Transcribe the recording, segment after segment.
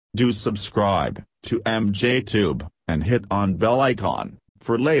Do subscribe to MJTube and hit on bell icon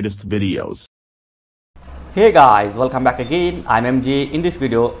for latest videos. Hey guys, welcome back again. I'm MJ. In this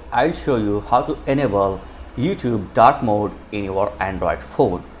video, I'll show you how to enable YouTube dark mode in your Android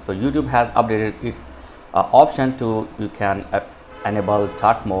phone. So YouTube has updated its option to you can enable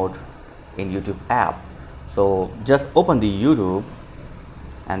dark mode in YouTube app. So just open the YouTube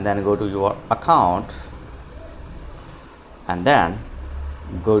and then go to your account and then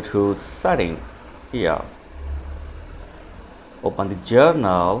go to setting here. Open the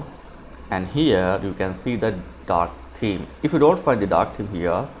journal and here you can see the dark theme. If you don't find the dark theme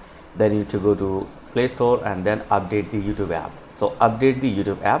here, then you need to go to Play Store and then update the YouTube app. So update the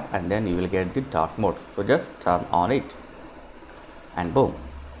YouTube app and then you will get the dark mode. So just turn on it and boom.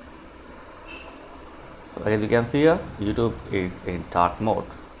 So as you can see here, YouTube is in dark mode.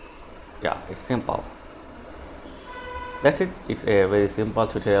 Yeah, it's simple. That's it. It's a very simple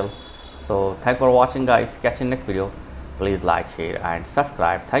tutorial. So thanks for watching guys. Catch you in next video. Please like, share and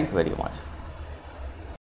subscribe. Thank you very much.